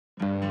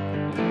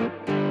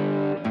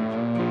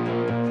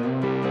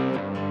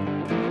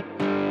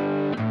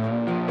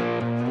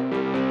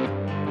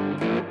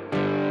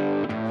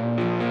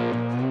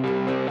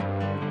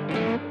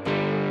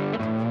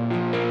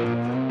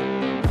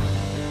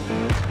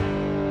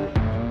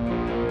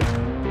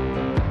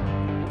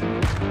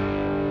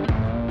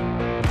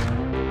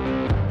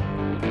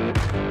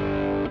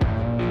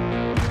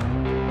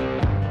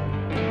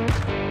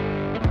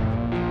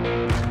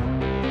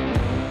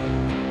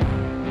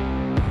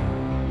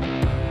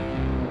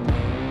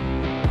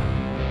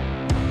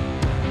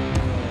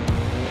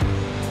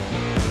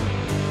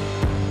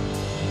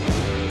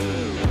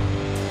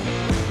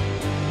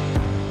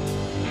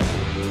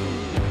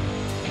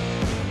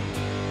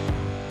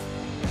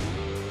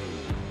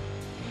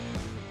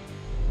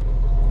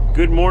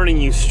Good morning,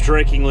 you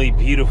strikingly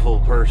beautiful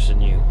person,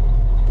 you.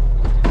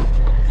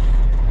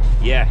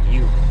 Yeah,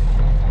 you.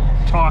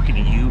 Talking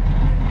to you.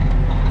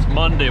 It's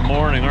Monday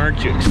morning,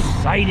 aren't you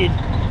excited?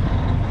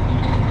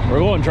 We're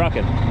going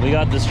trucking. We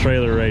got this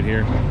trailer right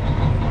here.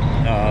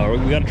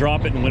 We got to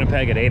drop it in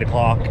Winnipeg at 8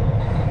 o'clock.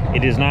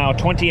 It is now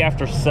 20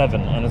 after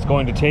 7, and it's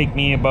going to take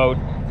me about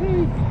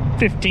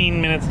 15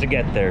 minutes to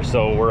get there.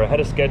 So we're ahead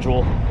of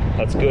schedule.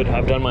 That's good.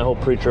 I've done my whole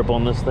pre-trip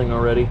on this thing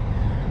already.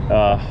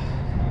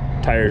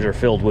 Tires are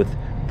filled with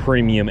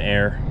premium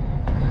air.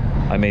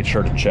 I made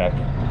sure to check.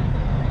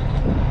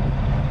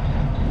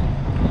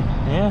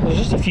 Yeah, there's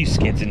just a few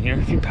skids in here,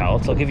 a few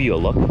pallets. I'll give you a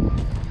look.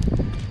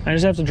 I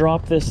just have to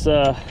drop this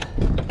on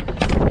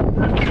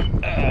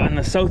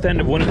the south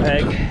end of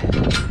Winnipeg.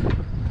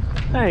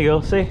 There you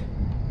go, see?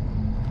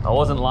 I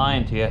wasn't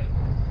lying to you.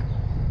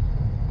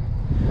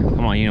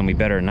 Come on, you know me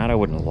better than that. I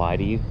wouldn't lie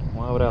to you.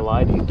 Why would I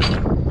lie to you?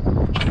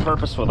 What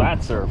purpose will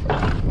that serve?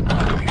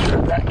 Make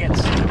sure that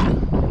gets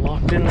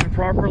locked in there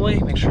properly.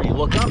 Make sure you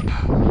look up,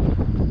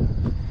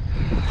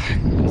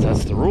 because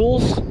that's the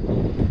rules.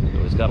 You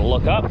always got to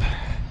look up.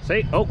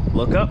 See? Oh,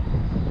 look up.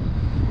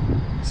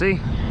 See?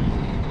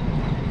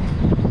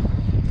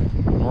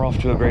 We're off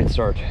to a great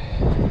start.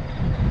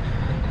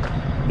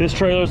 This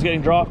trailer is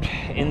getting dropped,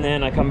 and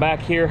then I come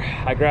back here,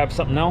 I grab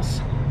something else,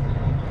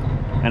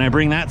 and I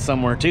bring that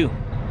somewhere too.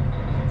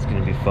 It's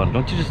gonna be fun.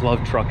 Don't you just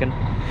love trucking?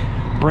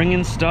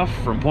 Bringing stuff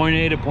from point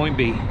A to point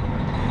B.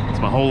 It's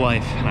my whole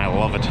life, and I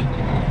love it.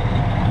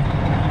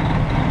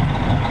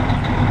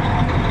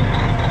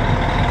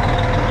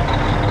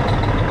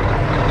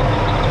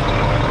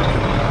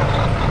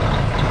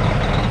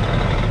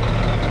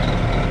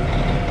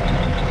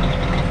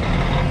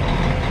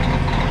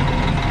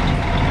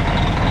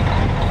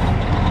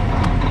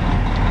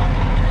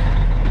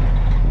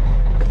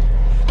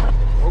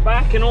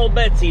 And old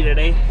Betsy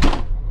today.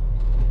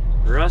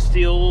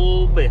 Rusty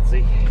old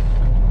Betsy.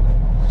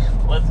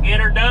 Let's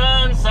get her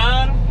done,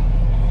 son.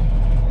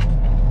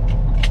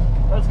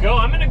 Let's go.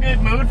 I'm in a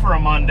good mood for a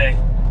Monday.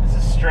 This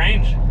is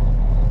strange.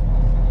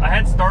 I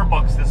had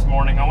Starbucks this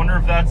morning. I wonder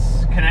if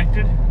that's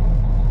connected.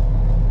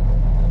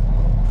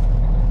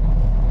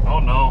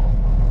 Oh no.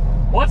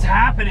 What's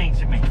happening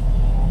to me?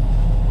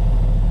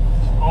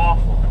 It's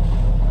awful.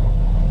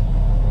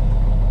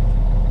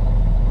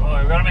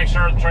 We gotta make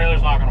sure the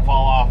trailer's not gonna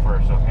fall off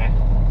first, okay?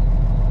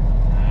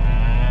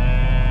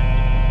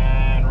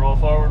 And roll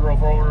forward, roll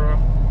forward.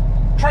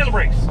 Trailer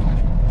brakes.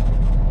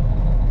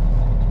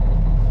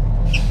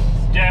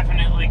 It's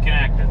definitely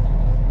connected.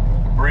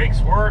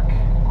 Brakes work.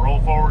 Roll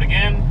forward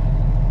again.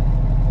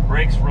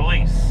 Brakes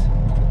release.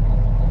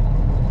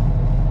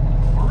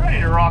 We're ready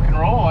to rock and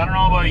roll. I don't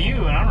know about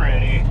you, and I'm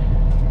ready.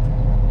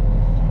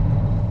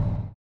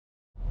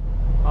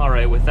 All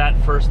right, with that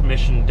first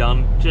mission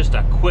done, just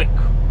a quick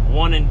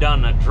one and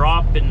done, a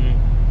drop and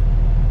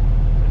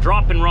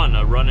run,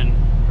 a run and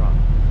drop.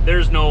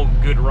 There's no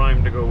good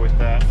rhyme to go with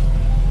that.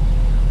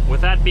 With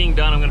that being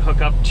done, I'm gonna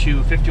hook up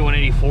to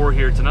 5184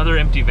 here. It's another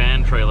empty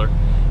van trailer,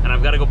 and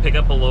I've got to go pick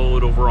up a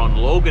load over on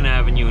Logan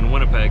Avenue in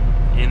Winnipeg,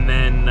 and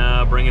then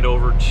bring it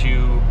over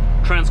to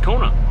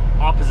Transcona,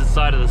 opposite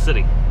side of the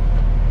city.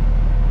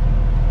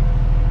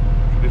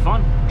 Should be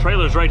fun.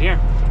 Trailer's right here.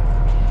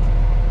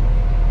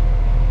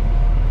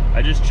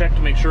 I just checked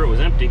to make sure it was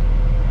empty.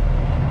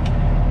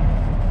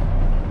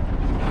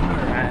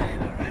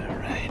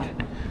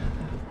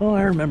 Oh,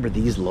 I remember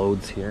these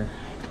loads here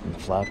in the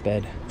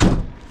flatbed.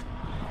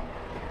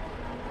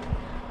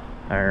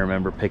 I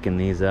remember picking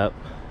these up.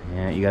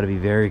 Yeah, you got to be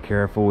very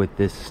careful with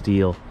this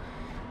steel.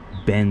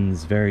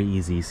 Bends very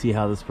easy. See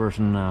how this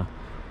person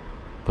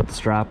put the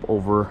strap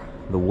over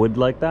the wood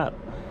like that?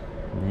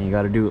 And you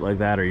got to do it like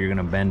that, or you're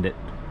gonna bend it.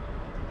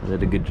 They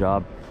did a good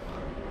job.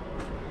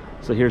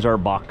 So here's our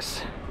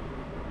box.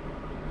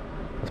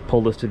 Let's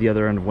pull this to the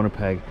other end of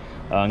Winnipeg.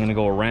 I'm gonna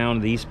go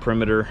around the east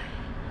perimeter.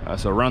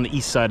 So around the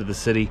east side of the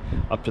city,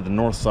 up to the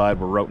north side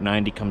where Route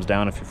 90 comes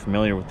down, if you're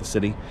familiar with the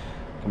city.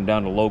 Come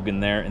down to Logan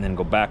there, and then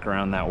go back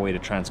around that way to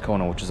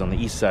Transcona, which is on the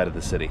east side of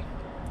the city.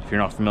 If you're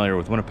not familiar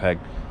with Winnipeg,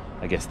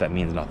 I guess that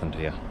means nothing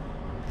to you.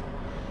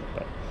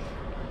 But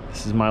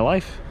this is my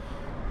life.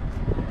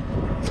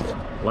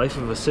 Life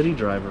of a city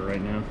driver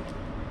right now.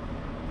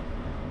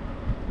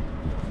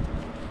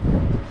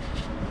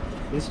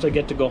 At least I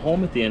get to go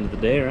home at the end of the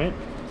day, right?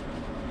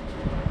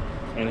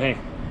 And hey,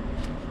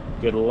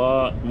 get a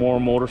lot more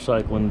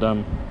motorcycling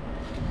done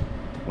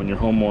when you're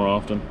home more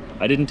often.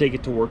 I didn't take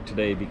it to work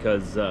today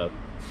because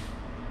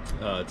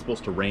it's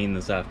supposed to rain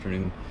this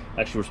afternoon.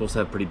 Actually, we're supposed to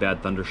have pretty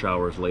bad thunder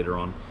showers later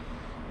on.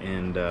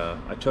 And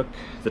I took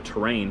the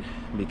Terrain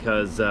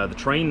because the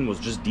train was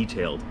just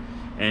detailed.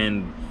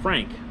 And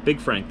Frank, Big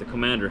Frank, the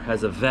commander,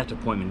 has a vet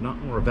appointment. Not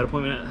more a vet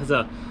appointment, has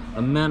a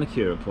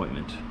manicure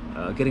appointment.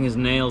 Getting his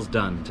nails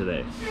done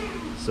today.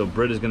 So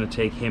Britt is going to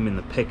take him in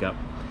the pickup.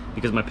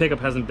 Because my pickup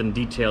hasn't been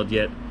detailed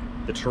yet.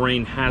 The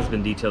Terrain has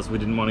been detailed, so we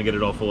didn't want to get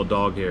it all full of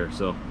dog hair.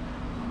 So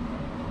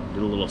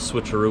did a little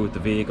switcheroo with the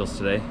vehicles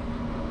today.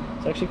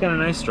 It's actually kind of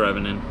nice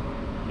driving in.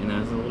 You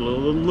know, it's a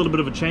little bit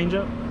of a change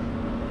up.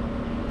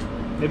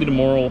 Maybe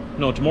tomorrow.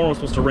 No, tomorrow's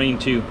supposed to rain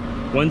too.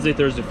 Wednesday,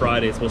 Thursday,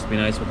 Friday, it's supposed to be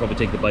nice. We'll probably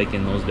take the bike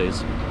in those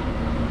days.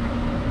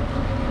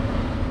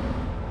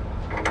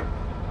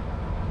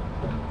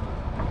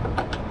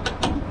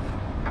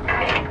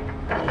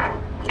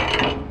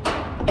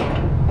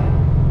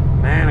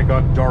 Man, it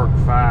got dark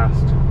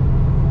fast.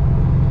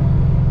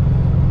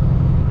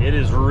 It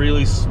is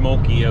really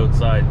smoky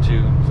outside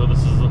too. So this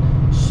is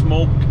a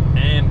smoke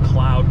and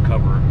cloud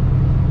cover.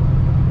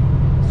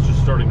 It's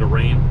just starting to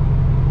rain.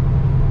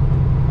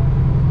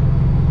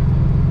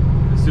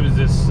 As soon as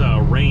this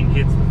rain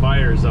hits the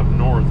fires up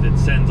north, it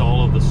sends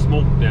all of the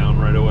smoke down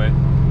right away.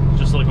 It's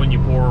just like when you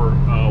pour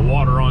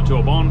water onto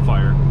a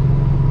bonfire.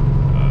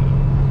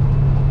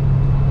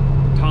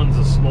 Tons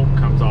of smoke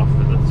comes off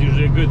of it. That's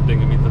usually a good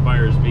thing. It means the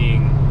fire is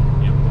being,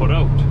 you know, put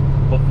out.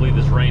 Hopefully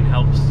this rain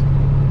helps.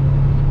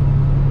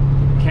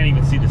 Can't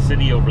even see the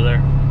city over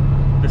there.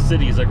 The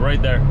city is like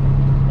right there,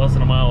 less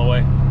than a mile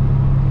away.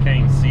 Can't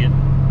even see it.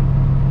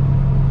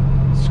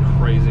 It's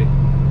crazy.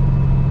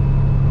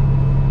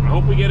 I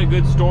hope we get a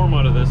good storm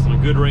out of this and a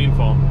good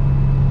rainfall.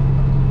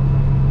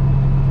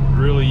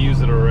 Really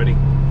use it already.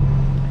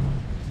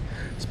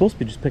 It's supposed to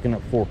be just picking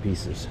up 4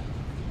 pieces.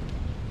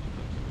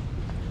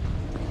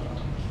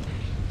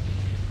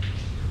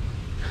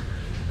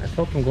 I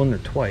felt them going there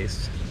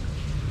twice.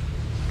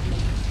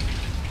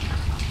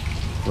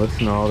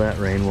 Listen to all that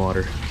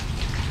rainwater.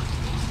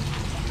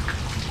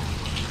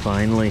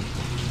 Finally.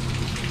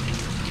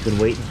 Been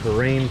waiting for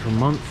rain for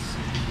months.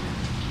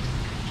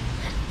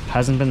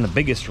 Hasn't been the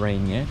biggest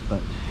rain yet,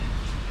 but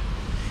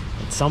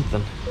it's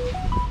something.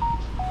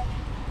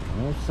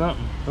 It's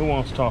something. Who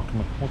wants to talk to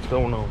me? What's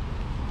going on?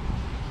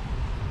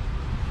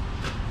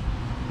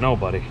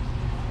 Nobody.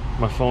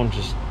 My phone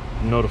just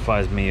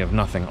notifies me of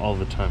nothing all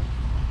the time.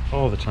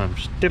 All the time.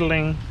 Just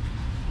diddling.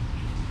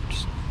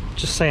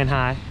 Just saying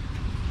hi.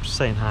 Just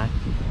saying hi.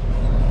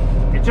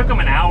 It took them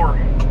an hour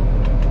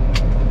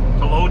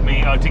to load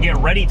me, to get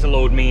ready to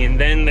load me, and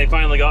then they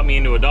finally got me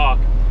into a dock.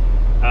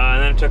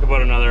 And then it took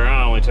about another, it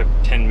only took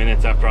 10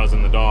 minutes after I was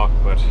in the dock,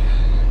 but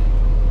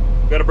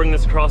got to bring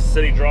this across the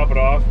city, drop it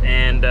off,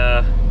 and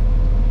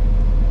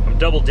I'm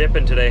double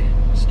dipping today.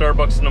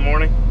 Starbucks in the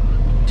morning,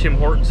 Tim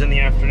Hortons in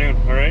the afternoon,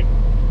 all right?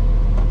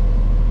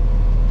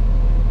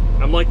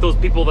 I'm like those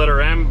people that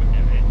are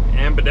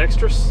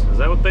ambidextrous, is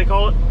that what they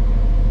call it?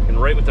 Can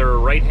write with their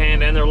right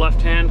hand and their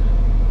left hand?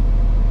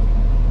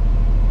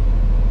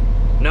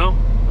 No?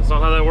 That's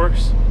not how that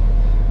works?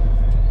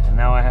 And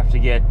now I have to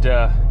get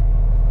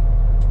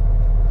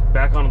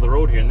back onto the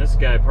road here, and this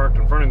guy parked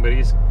in front of me, but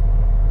he's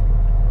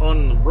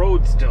on the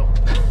road still,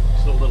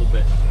 just a little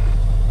bit.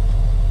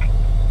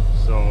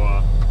 So,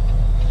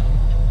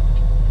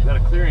 got a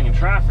clearing in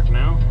traffic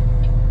now.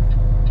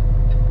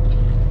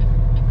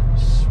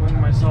 Swing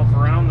myself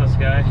around this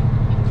guy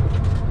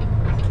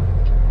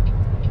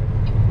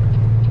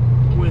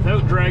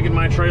without dragging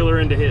my trailer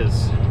into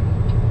his.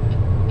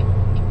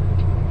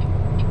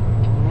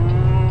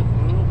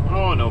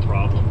 Oh, no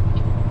problem.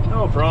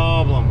 No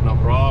problem, no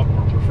problem.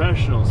 We're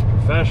professionals,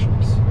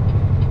 professionals.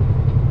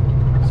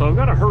 So I've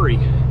got to hurry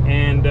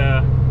and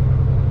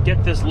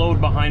get this load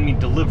behind me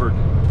delivered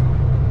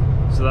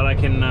so that I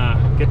can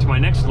get to my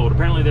next load.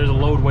 Apparently there's a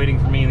load waiting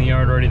for me in the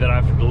yard already that I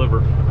have to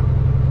deliver.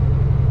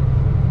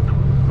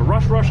 A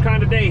rush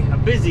kind of day, a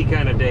busy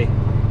kind of day.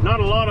 Not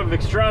a lot of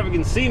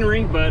extravagant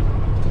scenery, but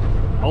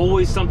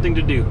always something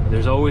to do.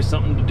 There's always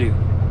something to do.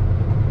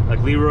 Like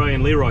Leroy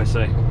and Leroy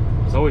say,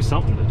 there's always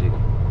something to do.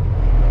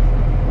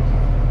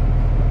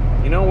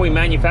 You know, we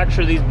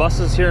manufacture these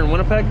buses here in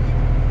Winnipeg.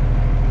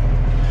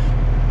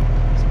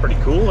 It's pretty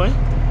cool, eh?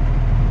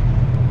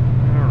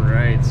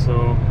 Alright,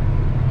 so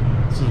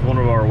this is one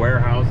of our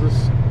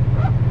warehouses.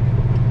 I'm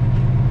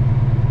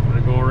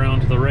gonna go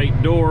around to the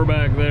right door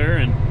back there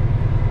and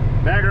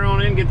back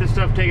around in, get this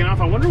stuff taken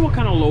off. I wonder what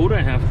kind of load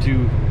I have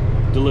to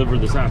deliver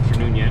this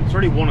afternoon yet. It's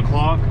already 1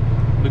 o'clock.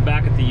 I'll be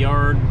back at the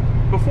yard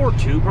before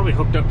 2, probably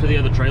hooked up to the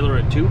other trailer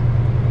at 2.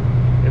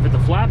 If it's a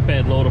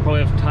flatbed load, I'll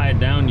probably have to tie it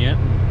down yet.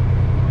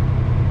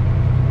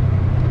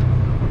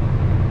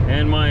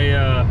 And my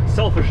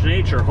selfish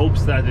nature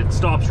hopes that it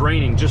stops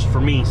raining just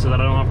for me so that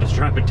I don't have to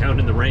strap it down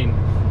in the rain.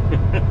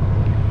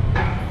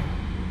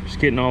 Just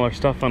getting all our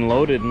stuff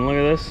unloaded, and look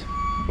at this.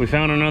 We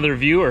found another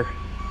viewer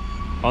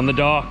on the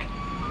dock.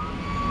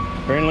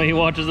 Apparently he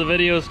watches the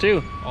videos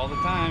too. All the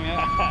time,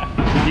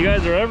 yeah. You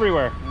guys are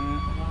everywhere.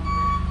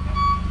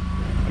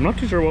 I'm not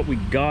too sure what we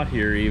got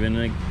here even.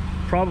 Like,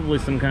 probably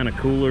some kind of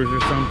coolers or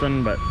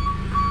something, but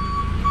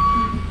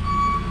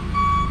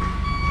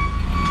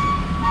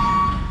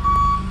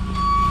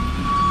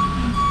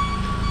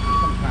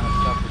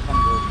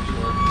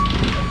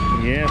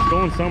yeah, it's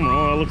going somewhere.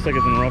 Oh, it looks like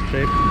it's in rough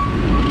shape.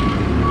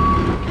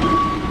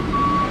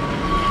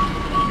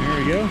 There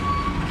we go.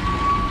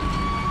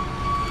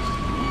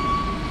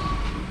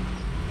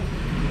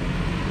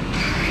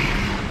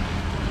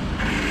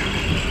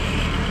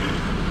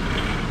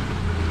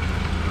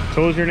 So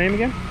what was your name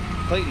again?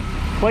 Clayton.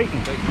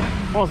 Clayton. Clayton.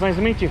 Oh, it's nice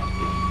to meet you. Nice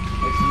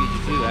to meet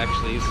you too,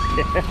 actually. It's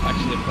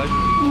actually a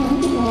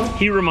pleasure.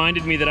 He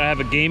reminded me that I have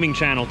a gaming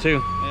channel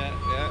too. Yeah,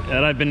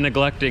 that I've been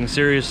neglecting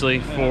seriously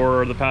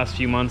for the past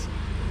few months.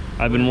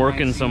 I've been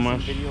working so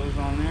much. Videos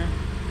on there.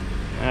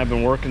 I've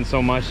been working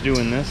so much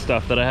doing this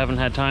stuff that I haven't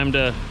had time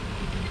to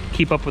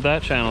keep up with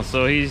that channel.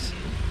 So he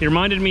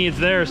reminded me it's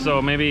there,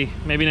 so maybe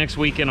next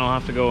weekend I'll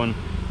have to go and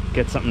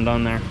get something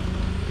done there.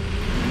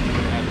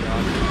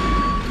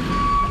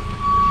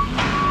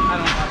 I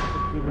don't have a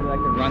computer that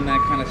can run that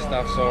kind of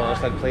stuff, so or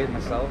else I'd play it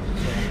myself.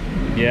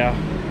 So. Yeah.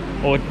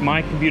 Oh,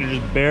 my computer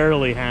just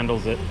barely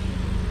handles it.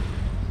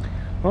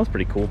 Well, that's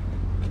pretty cool.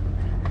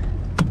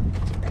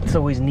 It's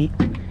always neat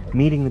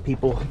meeting the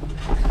people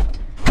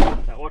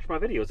that watch my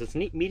videos. It's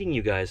neat meeting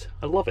you guys.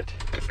 I love it.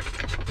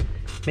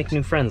 Make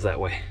new friends that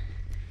way.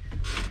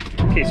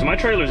 Okay, so my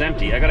trailer's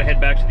empty. I gotta head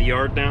back to the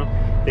yard now.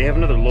 They have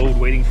another load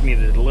waiting for me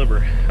to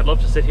deliver. I'd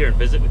love to sit here and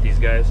visit with these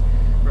guys.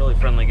 Really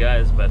friendly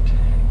guys, but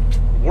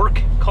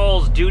work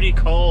calls, duty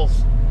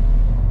calls.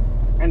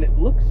 And it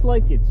looks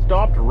like it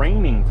stopped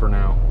raining for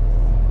now.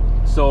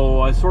 So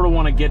I sort of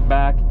want to get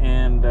back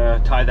and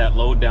tie that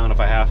load down if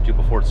I have to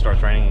before it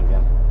starts raining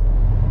again.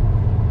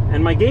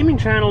 And my gaming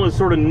channel is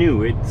sort of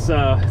new. It's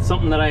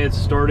something that I had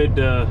started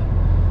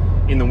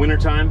in the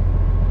wintertime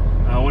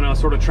when I was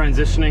sort of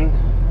transitioning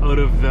out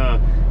of the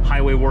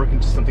highway work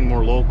into something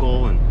more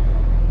local, and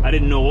I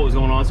didn't know what was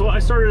going on. So I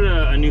started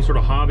a new sort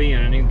of hobby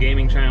and a new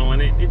gaming channel,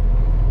 and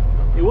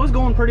it was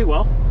going pretty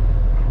well.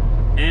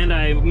 And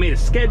I made a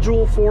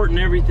schedule for it and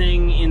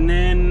everything, and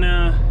then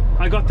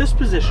I got this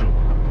position.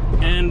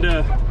 And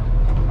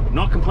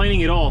not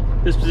complaining at all.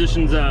 This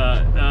position's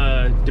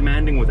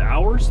demanding with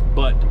hours,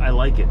 but I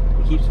like it.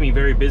 It keeps me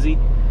very busy,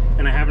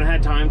 and I haven't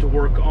had time to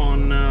work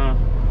on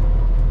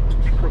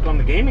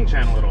the gaming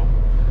channel at all.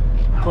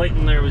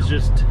 Clayton there was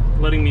just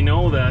letting me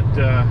know that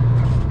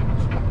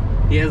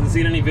he hasn't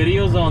seen any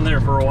videos on there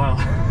for a while.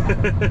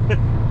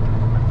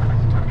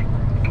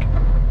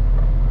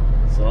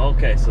 So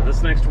okay, so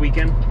this next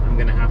weekend I'm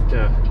gonna have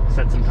to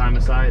set some time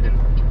aside and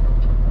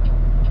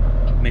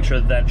make sure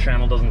that that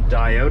channel doesn't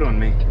die out on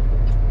me.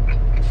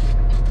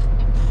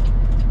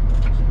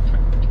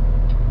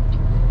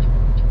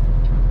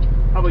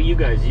 How about you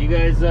guys?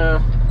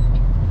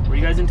 Were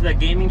you guys into that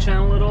gaming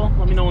channel at all?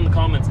 Let me know in the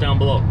comments down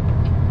below.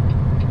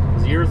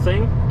 Is it your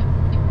thing?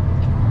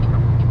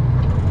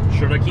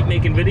 Should I keep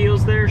making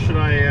videos there? Should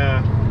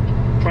I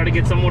try to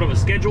get somewhat of a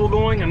schedule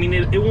going? I mean,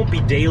 it won't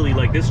be daily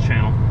like this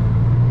channel,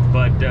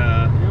 but you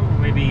know,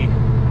 maybe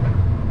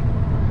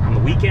on the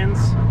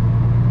weekends,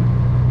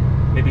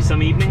 maybe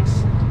some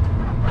evenings.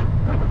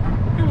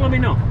 Yeah, let me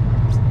know.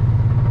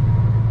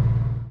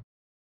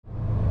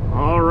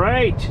 All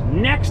right,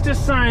 next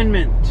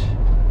assignment.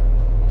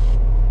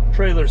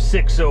 Trailer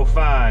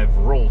 605,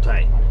 roll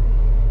tight.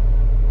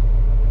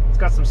 It's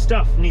got some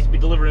stuff that needs to be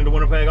delivered into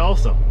Winnipeg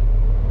also.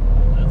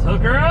 Let's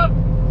hook her up.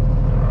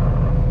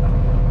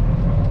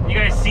 You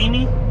guys see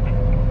me?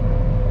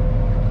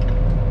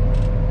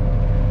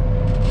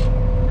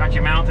 Got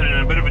you mounted in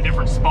a bit of a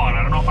different spot.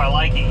 I don't know if I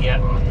like it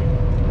yet.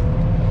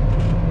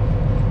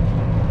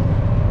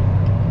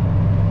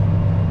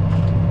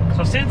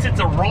 So since it's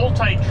a roll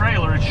tight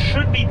trailer, it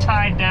should be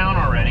tied down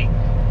already.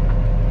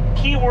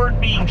 Keyword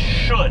being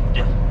should.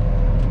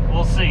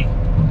 We'll see.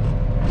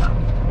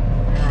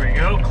 There we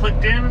go,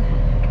 clicked in.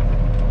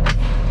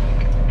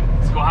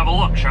 Let's go have a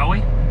look, shall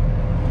we?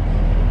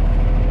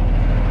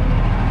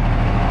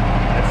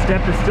 That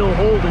step is still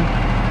holding.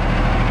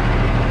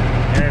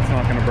 And it's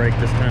not gonna break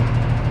this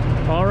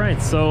time. All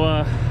right, so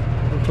a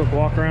quick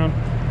walk around.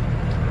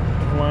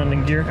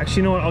 Landing gear. Actually,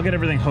 you know what? I'll get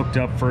everything hooked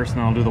up first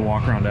and I'll do the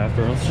walk around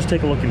after. Let's just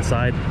take a look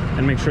inside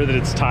and make sure that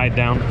it's tied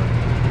down.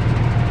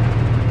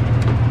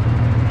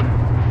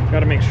 Got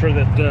to make sure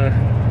that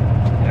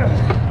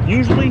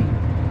usually,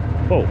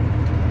 oh,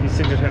 these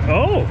things are,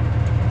 oh,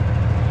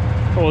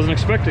 I wasn't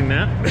expecting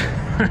that.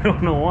 I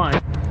don't know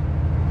why.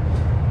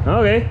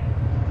 Okay,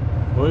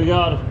 we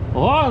got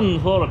one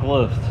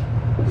forklift,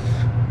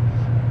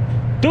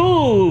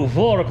 two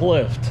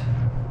forklift.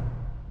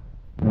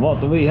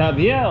 What do we have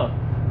here?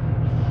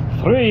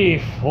 3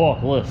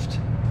 forklift.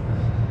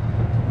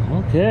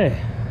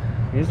 Okay,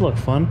 these look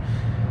fun.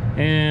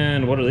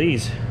 And what are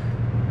these?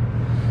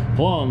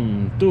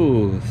 1,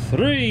 2,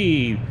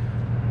 3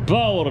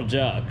 power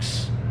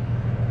jacks.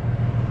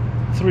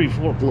 3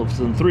 forklifts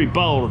and 3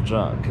 power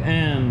jack,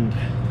 and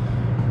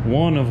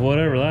one of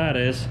whatever that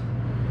is.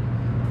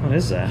 What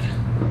is that?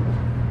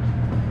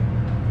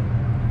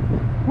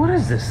 What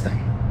is this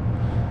thing?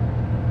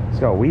 It's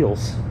got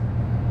wheels.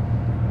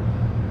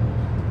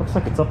 Looks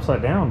like it's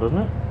upside down, doesn't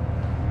it?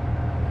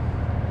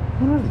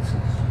 What are these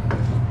things?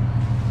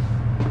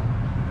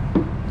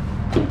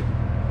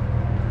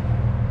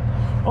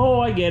 Oh,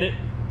 I get it.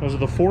 Those are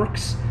the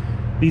forks.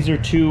 These are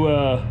 2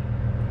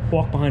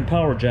 walk-behind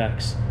power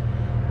jacks.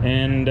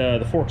 And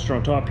the forks are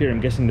on top here.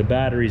 I'm guessing the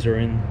batteries are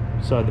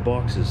inside the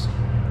boxes.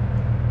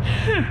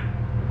 Huh.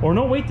 Or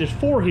no, wait, there's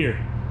 4 here.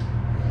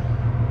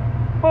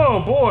 Oh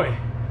boy.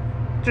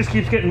 Just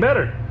keeps getting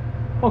better.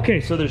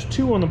 Okay, so there's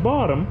 2 on the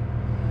bottom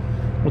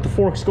with the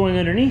forks going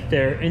underneath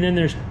there, and then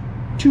there's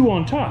 2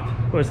 on top.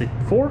 What is it,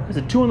 4? Is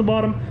it 2 on the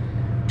bottom,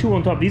 2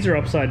 on top? These are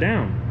upside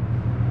down.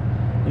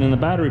 And then the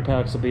battery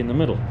packs will be in the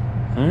middle.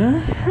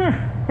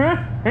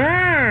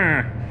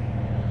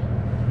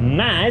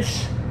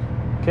 Nice.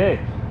 Okay,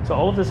 so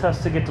all of this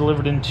has to get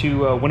delivered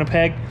into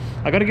Winnipeg.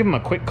 I gotta give them a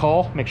quick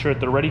call, make sure that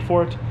they're ready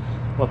for it,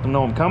 let them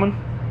know I'm coming.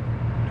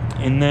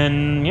 And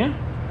then, yeah,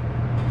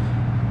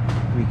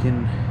 we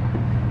can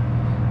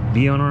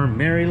be on our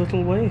merry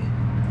little way.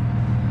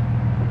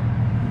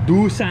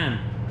 Doosan.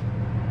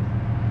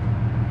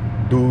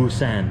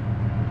 Doosan.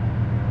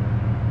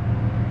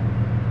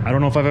 I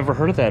don't know if I've ever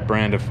heard of that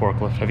brand of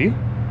forklift. Have you?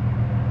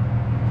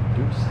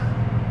 Doosan.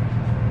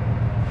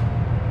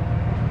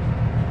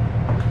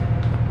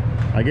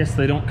 I guess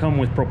they don't come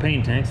with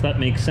propane tanks. That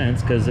makes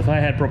sense, because if I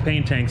had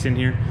propane tanks in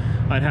here,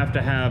 I'd have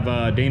to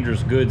have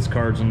dangerous goods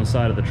cards on the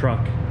side of the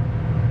truck.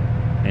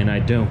 And I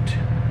don't.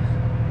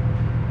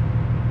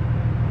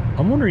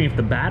 I'm wondering if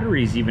the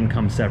batteries even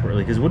come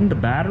separately, because wouldn't the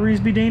batteries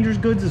be dangerous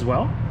goods as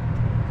well?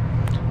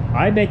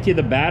 I bet you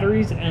the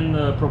batteries and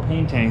the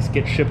propane tanks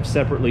get shipped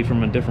separately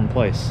from a different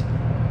place.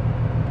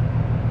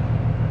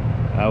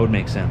 That would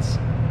make sense.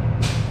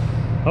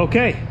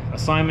 Okay,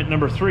 assignment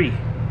number 3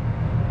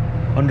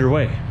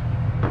 underway.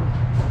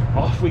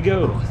 Off we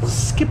go.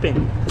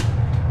 Skipping.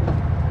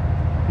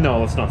 No,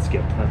 let's not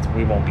skip.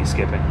 We won't be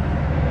skipping.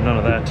 None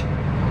of that.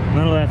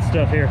 None of that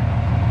stuff here.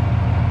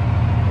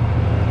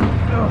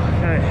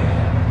 Okay.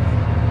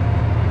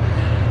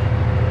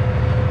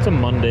 It's a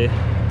Monday.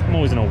 I'm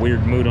always in a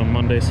weird mood on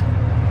Mondays.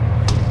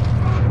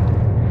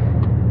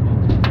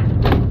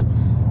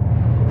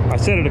 I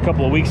said it a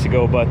couple of weeks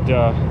ago, but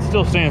it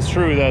still stands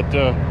true that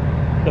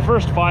the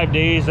first 5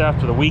 days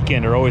after the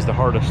weekend are always the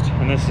hardest,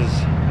 and this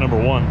is number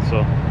 1,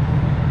 so.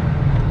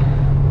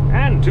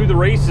 And to the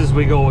races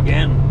we go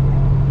again.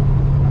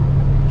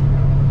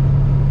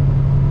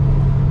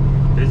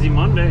 Busy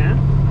Monday, huh?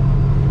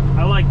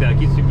 I like that,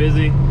 keeps me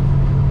busy.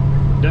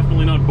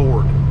 Definitely not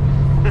bored.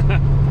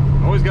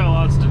 Always got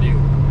lots to do.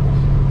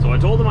 So I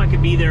told them I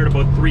could be there at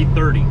about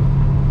 3:30.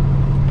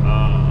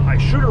 I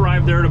should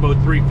arrive there at about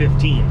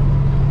 3:15.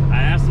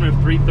 I asked them if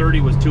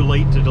 3:30 was too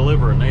late to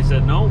deliver, and they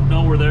said no,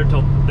 they're there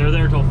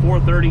till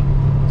 4:30,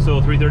 so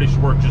 3:30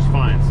 should work just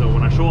fine. So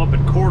when I show up at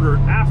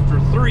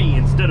 3:15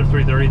 instead of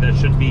 3:30, that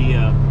should be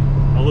a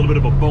little bit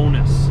of a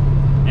bonus.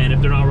 And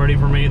if they're not ready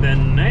for me,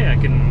 then hey, I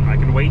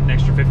can wait an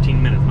extra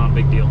 15 minutes, not a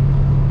big deal.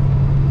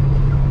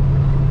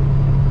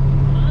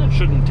 It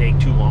shouldn't take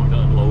too long to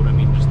unload. I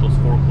mean, just those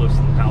forklifts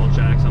and pallet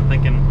jacks. I'm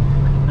thinking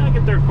I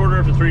get there at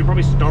 3:15,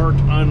 probably start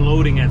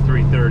unloading at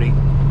 3:30.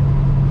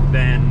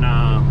 Then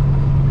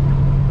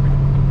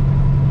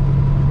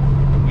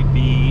we'd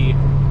be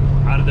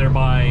out of there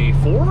by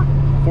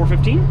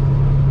 4:15.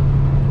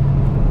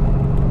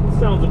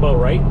 Sounds about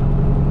right.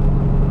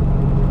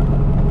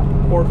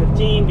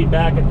 4:15, be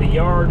back at the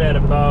yard at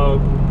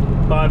about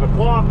 5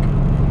 o'clock.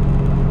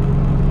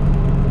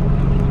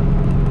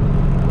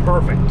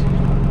 Perfect.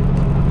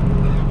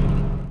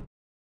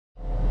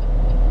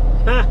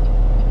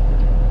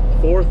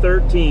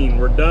 4:13,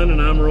 we're done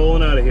and I'm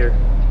rolling out of here.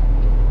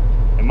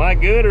 Am I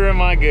good or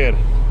am I good?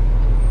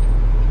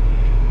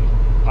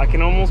 I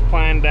can almost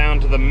plan down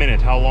to the minute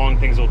how long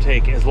things will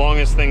take, as long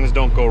as things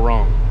don't go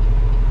wrong.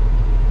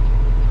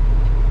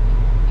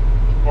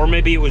 Or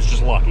maybe it was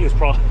just luck. It was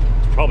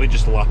probably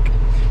just luck.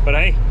 But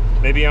hey,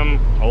 maybe I'm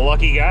a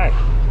lucky guy.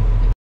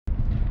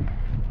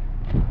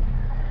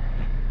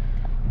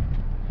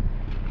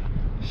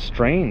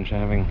 Strange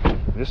having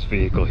this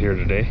vehicle here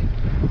today.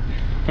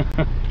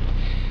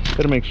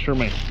 Gotta make sure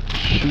my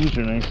shoes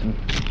are nice and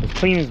as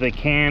clean as they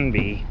can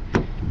be.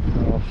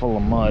 They're all full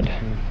of mud.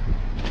 And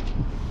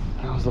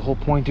that was the whole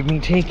point of me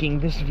taking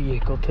this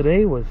vehicle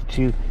today, was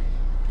to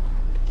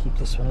keep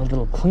this one a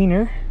little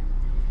cleaner.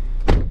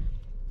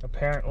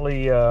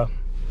 Apparently, the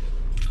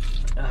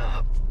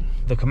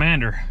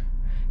commander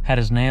had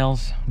his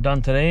nails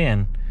done today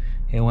and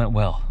it went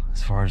well,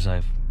 as far as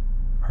I've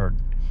heard.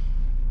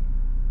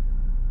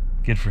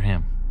 Good for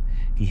him.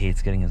 He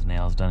hates getting his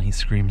nails done. He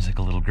screams like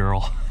a little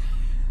girl.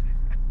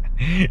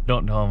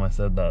 Don't tell him I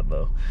said that,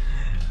 though.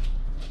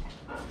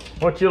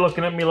 What you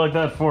looking at me like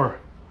that for?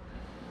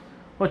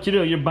 What you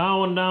do? You're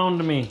bowing down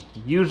to me.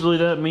 Usually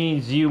that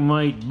means you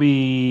might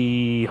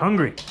be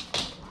hungry.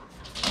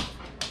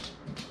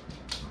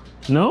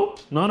 No?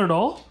 Not at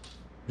all?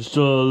 Just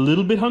a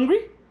little bit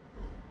hungry?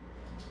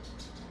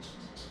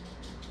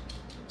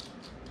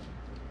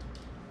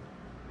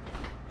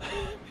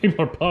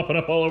 People are popping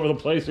up all over the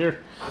place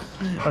here.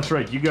 That's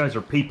right, you guys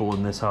are people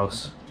in this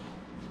house.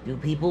 Do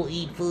people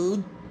eat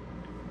food?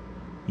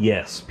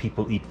 Yes,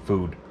 people eat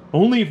food.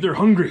 Only if they're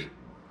hungry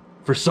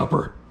for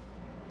supper.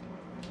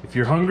 If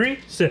you're hungry,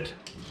 sit.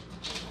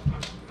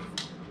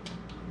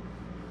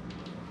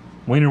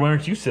 Wayner, why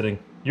aren't you sitting?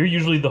 You're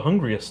usually the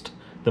hungriest,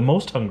 the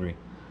most hungry.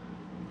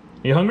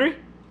 You hungry?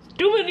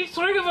 Too many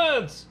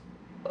Strigavans!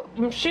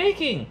 I'm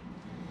shaking.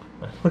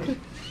 Look at.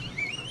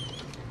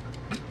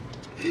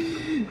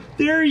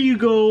 There you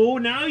go.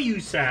 Now you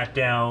sat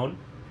down.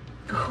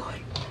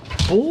 Good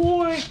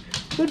boy.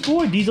 Good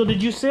boy. Diesel,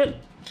 did you sit?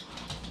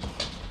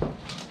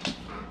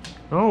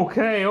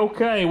 Okay,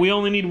 okay. We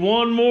only need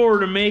one more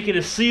to make it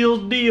a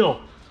sealed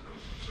deal.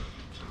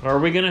 Are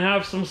we gonna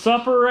have some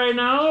supper right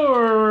now,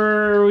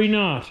 or are we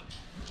not?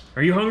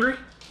 Are you hungry?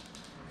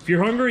 If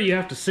you're hungry, you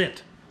have to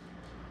sit.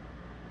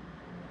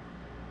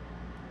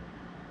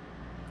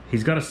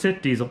 He's gotta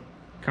sit, Diesel.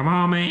 Come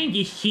on, man,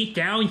 just sit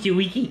down so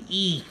we can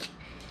eat.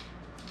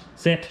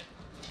 Sit.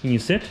 Can you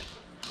sit?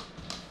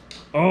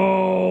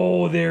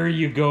 Oh, there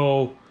you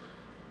go.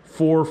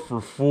 4 for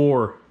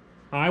 4.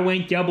 I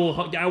went double,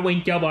 I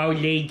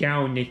laid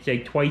down. It's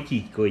like twice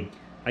as good.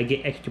 I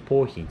get extra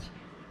portions.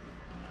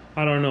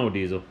 I don't know,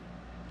 Diesel.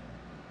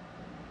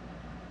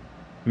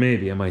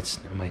 Maybe I might.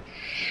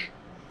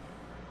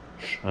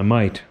 I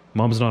might.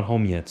 Mom's not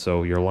home yet,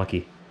 so you're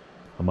lucky.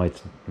 I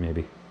might,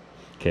 maybe.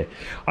 Okay,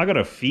 I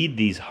gotta feed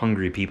these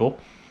hungry people.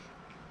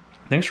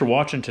 Thanks for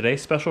watching today.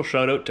 Special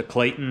shout out to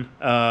Clayton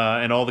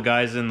and all the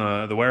guys in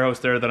the warehouse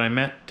there that I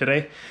met today.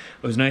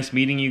 It was nice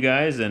meeting you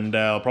guys, and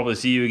I'll probably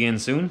see you again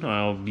soon.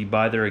 I'll be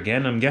by there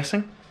again, I'm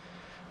guessing.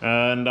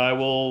 And I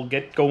will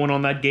get going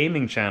on that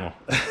gaming channel.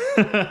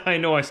 I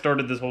know I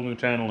started this whole new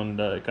channel and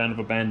kind of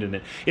abandoned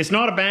it. It's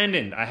not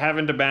abandoned. I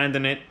haven't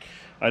abandoned it.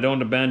 I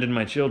don't abandon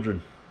my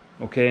children.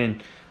 Okay,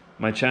 and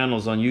my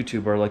channels on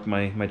YouTube are like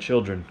my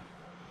children.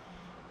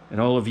 And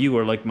all of you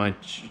are like my...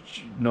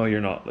 No, you're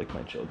not like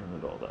my children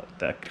at all.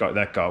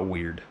 That got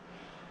weird.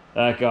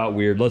 That got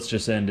weird. Let's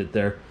just end it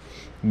there.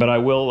 But I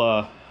will...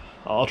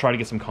 I'll try to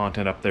get some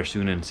content up there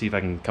soon and see if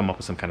I can come up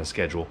with some kind of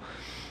schedule.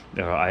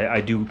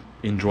 I do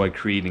enjoy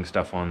creating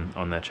stuff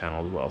on that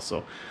channel as well.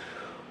 So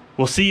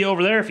we'll see you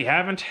over there. If you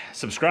haven't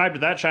subscribed to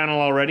that channel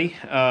already,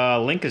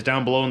 link is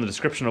down below in the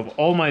description of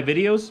all my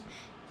videos.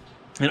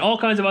 And all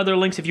kinds of other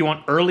links if you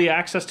want early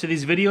access to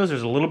these videos.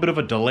 There's a little bit of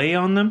a delay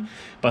on them,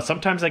 but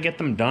sometimes I get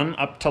them done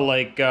up to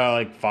like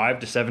 5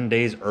 to 7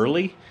 days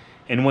early.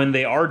 And when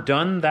they are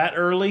done that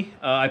early,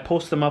 I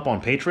post them up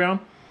on Patreon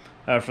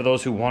for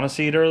those who want to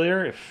see it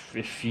earlier.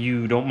 If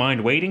you don't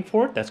mind waiting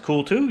for it, that's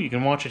cool too. You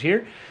can watch it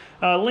here.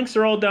 Links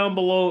are all down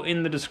below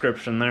in the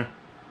description there.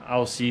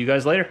 I'll see you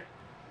guys later.